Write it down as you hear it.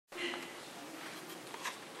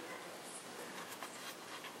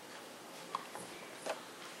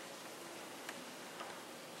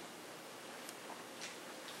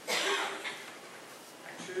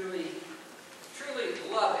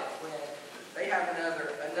have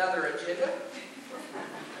another agenda.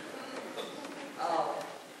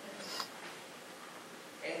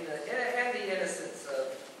 And the innocence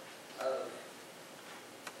of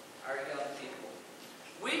our young people.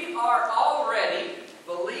 We are already,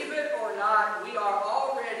 believe it or not, we are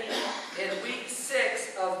already in week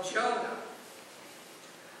 6 of Jonah.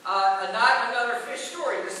 Not another fish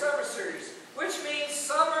story, the summer series, which means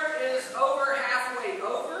summer is over, halfway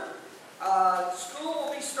over. School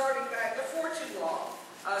will be starting back before too long.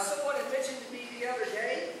 Someone had mentioned to me the other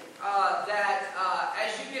day that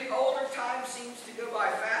as you get older, time seems to go by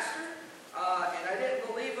faster. And I didn't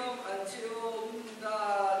believe them until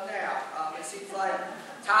now. It seems like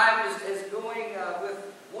time is going with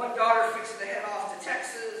one daughter fixing to head off to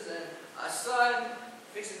Texas and a son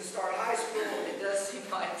fixing to start high school. It does seem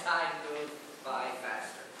like time goes by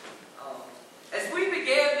faster. As we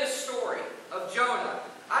began this story of Jonah,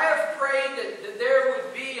 I have prayed that there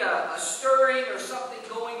would be a stirring or something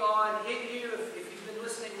going on in you if you've been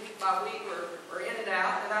listening week by week or in and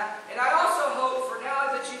out. And I also hope for now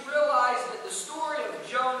that you realize that the story of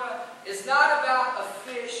Jonah is not about a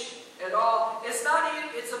fish at all. It's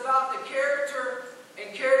about the character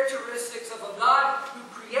and characteristics of a God who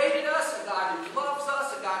created us, a God who loves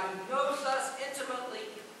us, a God who knows us intimately,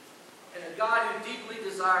 and a God who deeply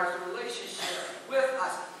desires a relationship with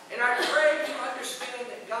us. And I pray you understand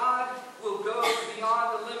that God will go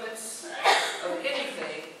beyond the limits of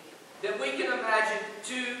anything that we can imagine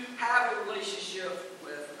to have a relationship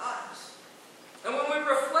with us. And when we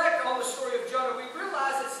reflect on the story of Jonah, we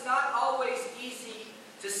realize it's not always easy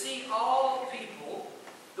to see all people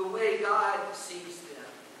the way God sees them.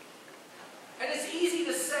 And it's easy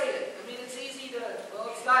to say it. I mean, it's easy to, well,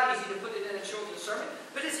 it's not easy to put it in a children's sermon,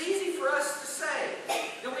 but it's easy for us to say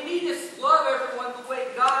that we need to love everyone the way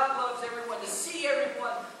God loves everyone, to see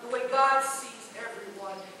everyone the way God sees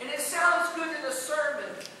everyone. And it sounds good in a sermon,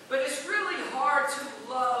 but it's really hard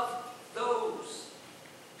to love those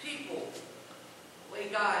people the way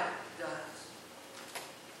God does.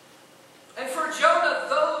 And for Jonah,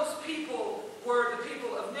 those people were the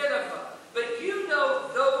people of Nineveh. But you know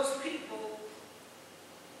those people,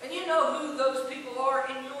 and you know who those people are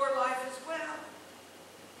in your life as well.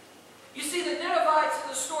 You see, the Ninevites in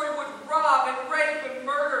the story would rob and rape and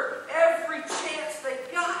murder every chance they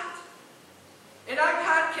got. And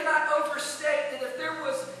I cannot overstate that if there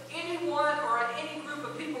was anyone or any group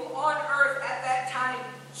of people on earth at that time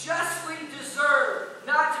justly deserved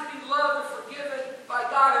not to be loved or forgiven by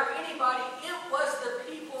God or anybody, it was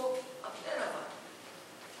the people of Nineveh.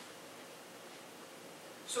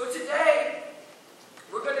 So today,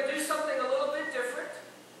 we're going to do something a little bit different.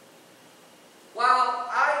 While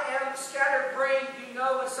I am scatterbrained, you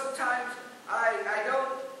know, and sometimes I don't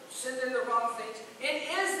send in the wrong things, it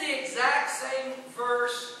is the exact same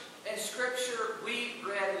verse and scripture we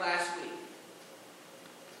read last week.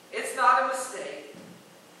 It's not a mistake.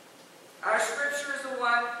 Our scripture is the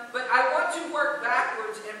one, but I want to work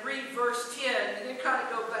backwards and read verse 10 and then kind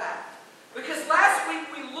of go back. Because last week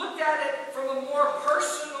we looked at it from a more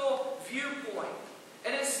personal viewpoint.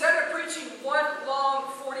 And instead of preaching one long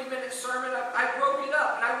 40-minute sermon, I broke it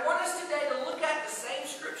up. And I want us today to look at the same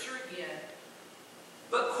scripture again,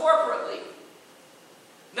 but corporately.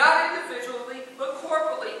 Not individually, but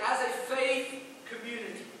corporately as a faith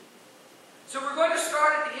community. So we're going to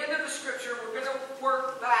start at the end of the scripture. We're going to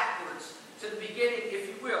work backwards to the beginning, if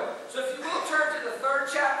you will. So if you will turn to the 3rd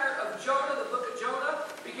chapter of Jonah, the book of Jonah,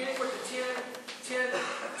 beginning with the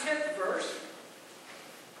 10th verse.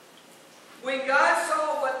 When God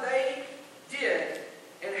saw what they did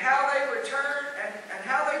and how they returned and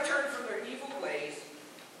how they turned from their evil ways,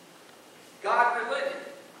 God relented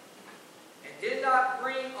and did not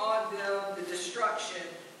bring on them the destruction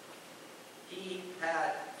he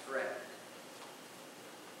had threatened.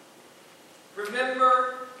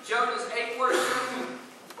 Remember Jonah's 8-word sermon?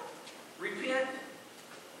 Repent.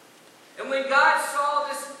 And when God saw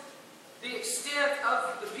the extent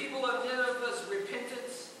of the people of Nineveh's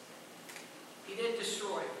repentance, he didn't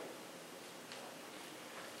destroy them.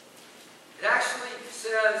 It actually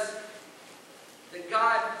says that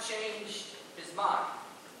God changed his mind.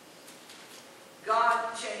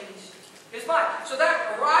 God changed his mind. So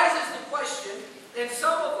that arises the question in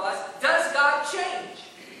some of us, does God change?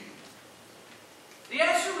 The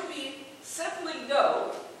answer would be simply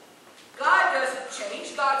no. God doesn't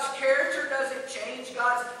change. God's character doesn't change.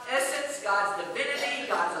 God's essence, God's divinity,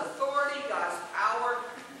 God's authority, God's power.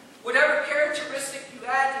 Whatever characteristic you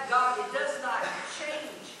add to God, it does not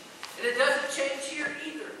change. And it doesn't change here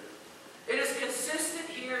either. It is consistent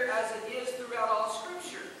here as it is throughout all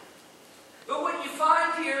Scripture. But what you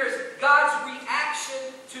find here is God's reaction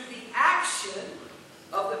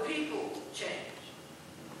of the people changed.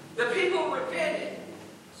 The people repented,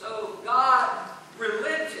 so God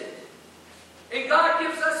relented. And God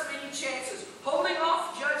gives us many chances, holding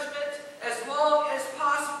off judgment as long as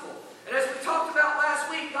possible. And as we talked about last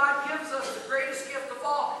week, God gives us the greatest gift of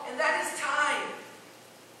all, and that is time.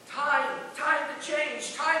 Time to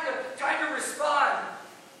change, time to respond,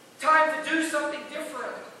 time to do something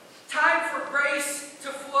different, time for grace to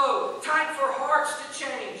flow, time for hearts to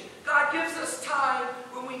change. God gives us time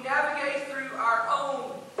when we navigate through our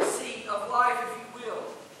own sea of life, if you will.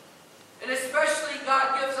 And especially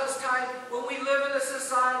God gives us time when we live in a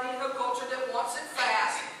society and a culture that wants it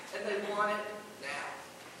fast, and they want it now.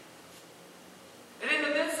 And in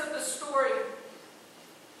the midst of the story,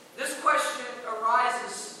 this question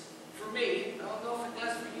arises for me. I don't know if it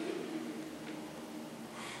does for you.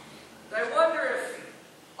 But I wonder if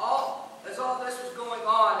as all this was going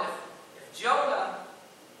on, if Jonah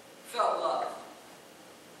felt loved.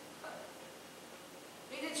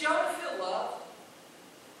 I mean, did Jonah feel loved?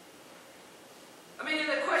 I mean, and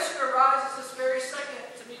the question arises this very second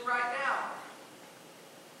to me right now.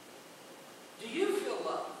 Do you feel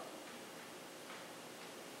loved?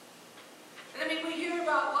 And I mean, we hear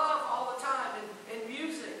about love all the time in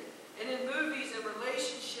music and in movies and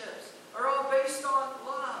relationships are all based on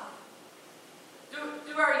love.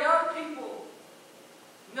 Do our young people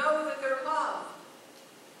know that they're loved?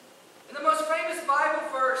 And the most famous Bible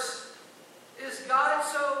verse is God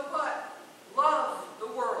so what? Loved the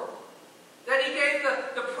world. That He gave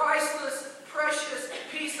the priceless, precious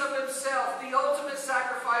piece of Himself, the ultimate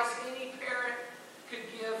sacrifice any parent could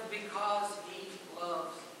give because He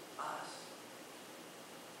loves us.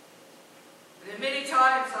 And many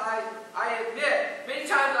times I admit, many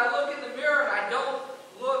times I look in the mirror and I don't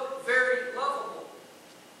look very lovable.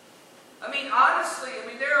 I mean, honestly,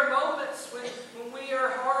 there are moments when we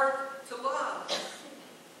are hard to love.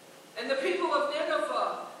 And the people of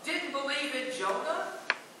Nineveh didn't believe in Jonah.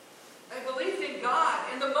 They believed in God.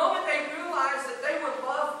 And the moment they realized that they were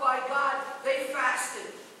loved by God, they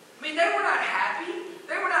fasted. I mean, they were not happy.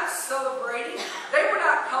 They were not celebrating. They were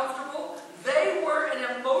not comfortable. They were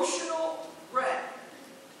an emotional wreck.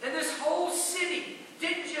 And this whole city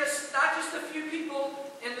not just a few people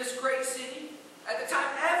in this great city. At the time,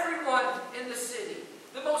 everyone in the city.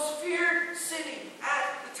 The most feared city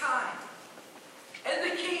at the time.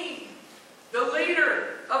 And the king, the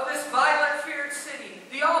leader of this violent, feared city,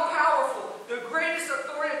 the all-powerful, the greatest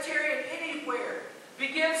authoritarian anywhere,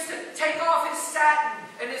 begins to take off his satin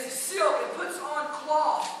and his silk and puts on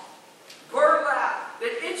cloth, burlap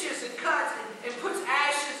that itches and cuts and puts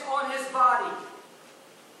ashes on his body.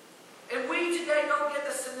 And we today don't get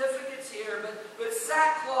the significance here, but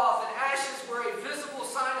sackcloth and ashes were a visible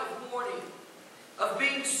sign of mourning, of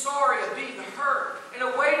being sorry, of being hurt, and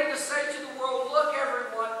a way to say to the world, look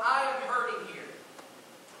everyone, I am hurting here.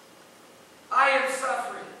 I am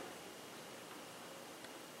suffering.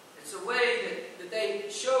 It's a way that they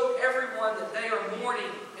showed everyone that they are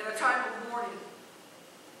mourning in a time of mourning.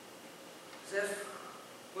 As if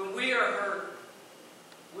when we are hurt,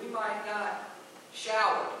 we might not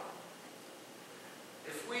shower.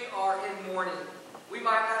 If we are in mourning, we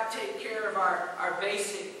might not take care of our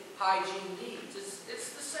basic hygiene needs.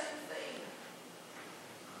 It's the same thing.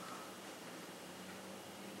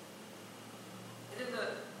 And in the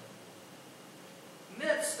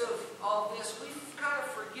midst of all this, we kind of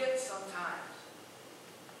forget sometimes.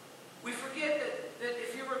 We forget that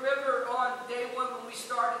if you remember on day one when we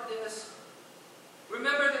started this,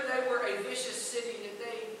 remember that they were a vicious city, that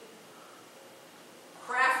they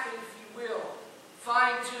crafted, if you will,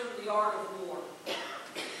 fine-tuned the art of war.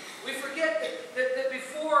 We forget that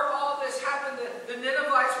before all this happened, the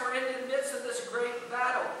Ninevites were in the midst of this great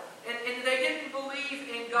battle. And they didn't believe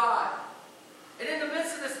in God. And in the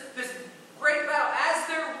midst of this great battle, as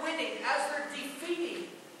they're winning, as they're defeating,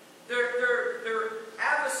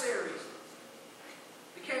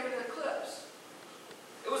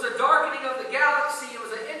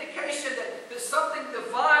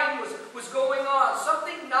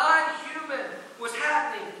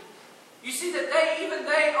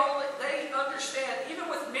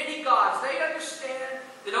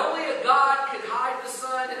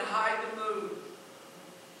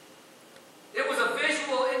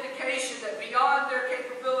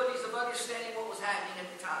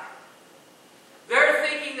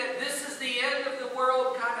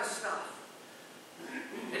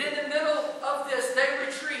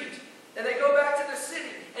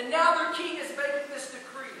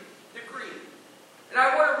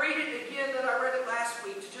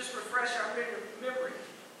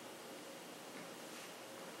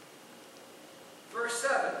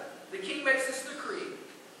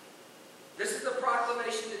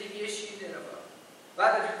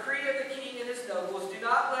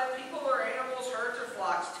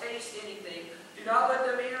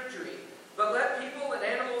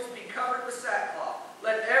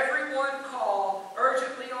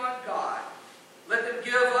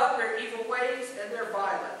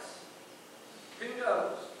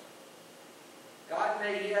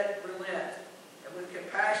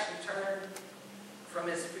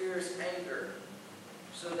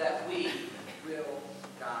 so that we will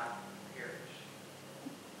not perish.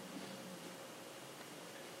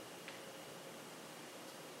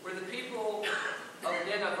 Were the people of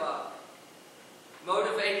Nineveh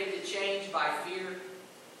motivated to change by fear?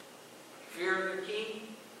 Fear of their king?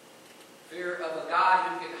 Fear of a God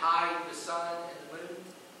who could hide the sun and the moon?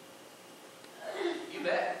 You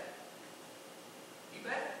bet. You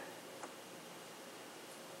bet.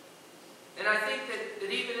 And I think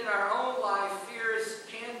that even in our own life, fears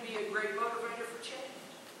can be a great motivator for change.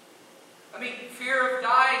 I mean, fear of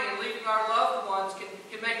dying and leaving our loved ones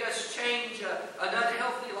can make us change an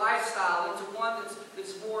unhealthy lifestyle into one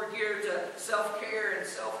that's more geared to self-care and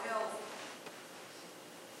self-help.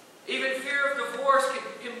 Even fear of divorce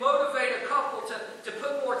can motivate a couple to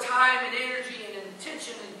put more time and energy and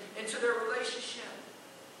intention into their relationship.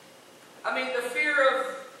 I mean, the fear of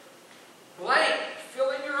blank,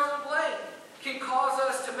 fill in your own blank, can cause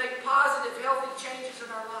us to make positive, healthy changes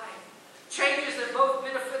in our life. Changes that both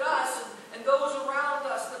benefit us and those around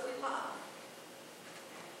us that we love.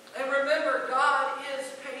 And remember, God is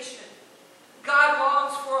patient. God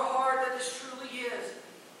longs for a heart that is truly His.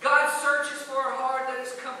 God searches for a heart that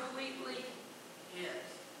is completely His.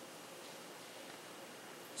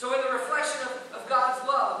 So in the reflection of God's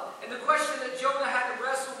love, and the question that Jonah had to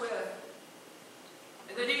wrestle with,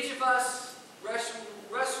 and that each of us wrestle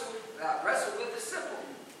with is simple.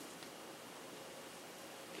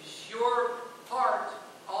 Is your heart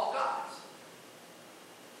all God's?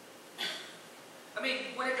 I mean,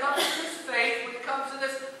 when it comes to this faith, when it comes to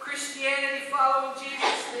this Christianity following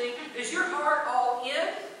Jesus thing, is your heart all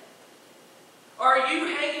in? Or are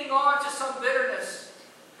you hanging on to some bitterness?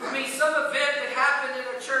 I mean, some event that happened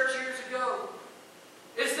in a church years ago.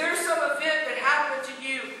 Is there some event that happened to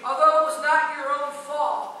you, although it was not your own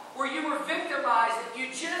fault, where you were victimized, that you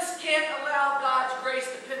just can't allow God's grace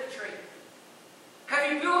to penetrate?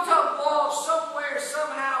 Have you built up walls somewhere,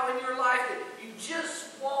 somehow in your life that you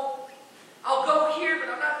just won't? I'll go here, but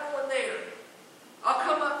I'm not going there. I'll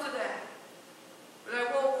come up to that. But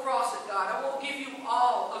I won't cross it, God. I won't give you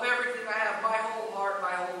all of everything I have, my whole heart,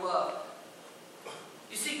 my whole love.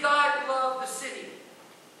 You see, God loved the city.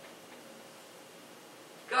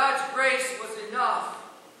 God's grace was enough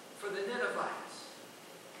for the Ninevites.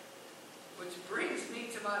 Which brings me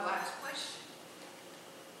to my last question.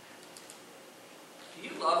 Do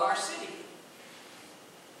you love our city?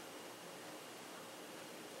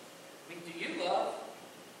 I mean, do you love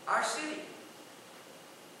our city?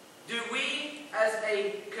 Do we, as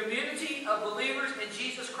a community of believers in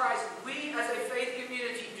Jesus Christ, we as a faith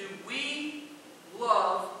community, do we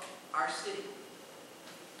love our city?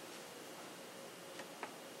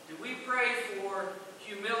 Do we pray for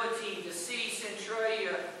humility to see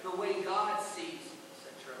Centralia the way God sees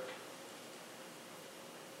Centralia?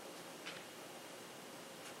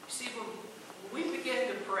 You see, when we begin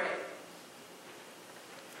to pray,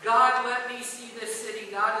 God, let me see this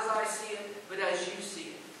city not as I see it, but as you see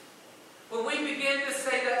it. When we begin to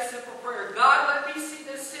say that simple prayer, God, let me see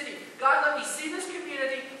this city. God, let me see this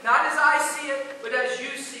community, not as I see it, but as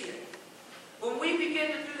you see it. When we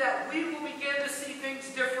begin to do that, we will begin to see things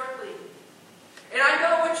differently. And I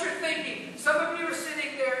know what you're thinking. Some of you are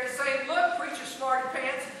sitting there and saying, look, preacher smarty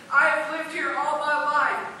pants, I have lived here all my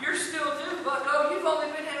life. You're still new, bucko. You've only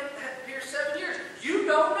been here 7 years. You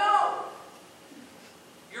don't know.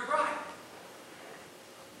 You're right.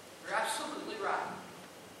 You're absolutely right.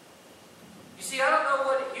 You see, I don't know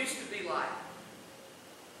what it used to be like.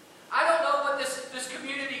 I don't know what this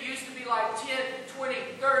community used to be like 10, 20,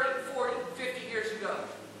 30, 40, 50 years ago.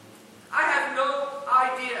 I have no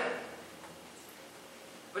idea.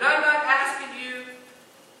 But I'm not asking you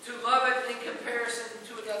to love it in comparison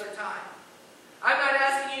to another time. I'm not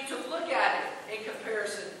asking you to look at it in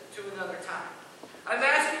comparison to another time. I'm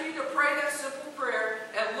asking you to pray that simple prayer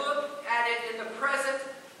and look at it in the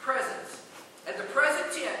presence. At the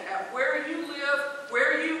present tense, at where you live,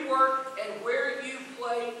 where you work, and where you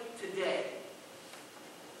play today.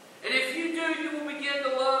 And if you do, you will begin to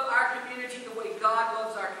love our community the way God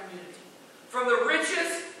loves our community. From the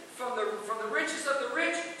richest of the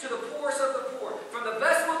rich to the poorest of the poor. From the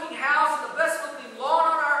best looking house and the best looking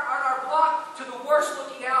lawn on our block to the worst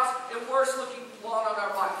looking house and worst looking lawn on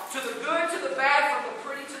our block. To the good, to the bad, from the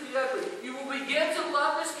pretty to the ugly. You will begin to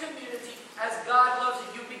love this community as God loves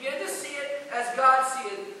it. You begin to see it as God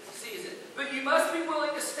sees it. But you must be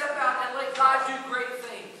willing to step out and let God do great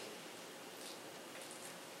things.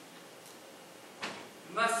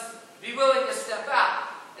 You must be willing to step out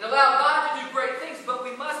and allow God to do great things, but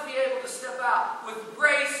we must be able to step out with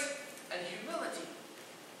grace and humility.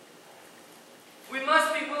 We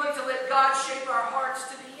must be willing to let God shape our hearts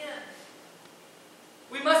to the end.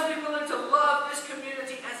 We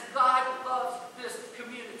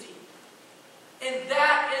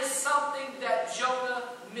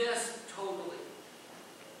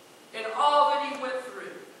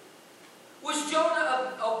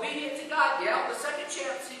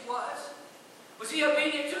Was he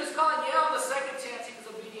obedient to his calling? Yeah, on the second chance he was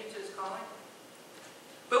obedient to his calling.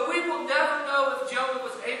 But we will never know if Jonah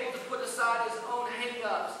was able to put aside his own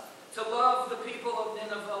hang-ups to love the people of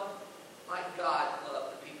Nineveh like God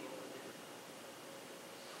loved the people of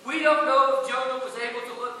Nineveh. We don't know if Jonah was able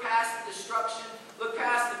to look past the destruction, look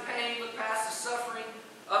past the pain, look past the suffering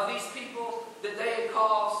of these people that they had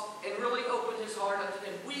caused, and really open his heart up to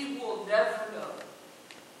them. We will never know.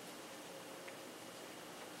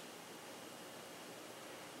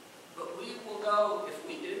 But we will know if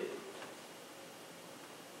we do.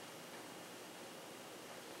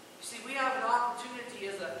 You see, we have an opportunity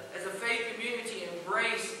as a faith community to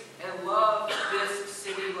embrace and love this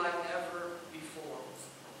city like never before.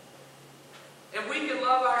 And we can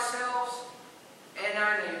love ourselves and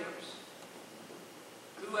our neighbors,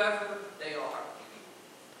 whoever they are.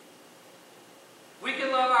 We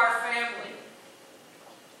can love our family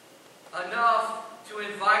enough to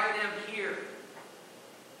invite them here.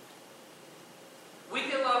 We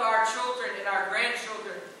can love our children and our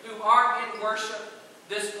grandchildren who aren't in worship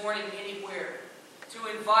this morning anywhere,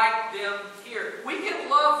 to invite them here. We can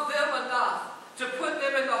love them enough to put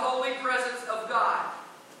them in the holy presence of God.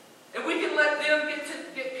 And we can let them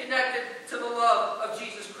get connected to the love of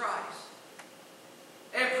Jesus Christ.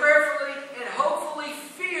 And prayerfully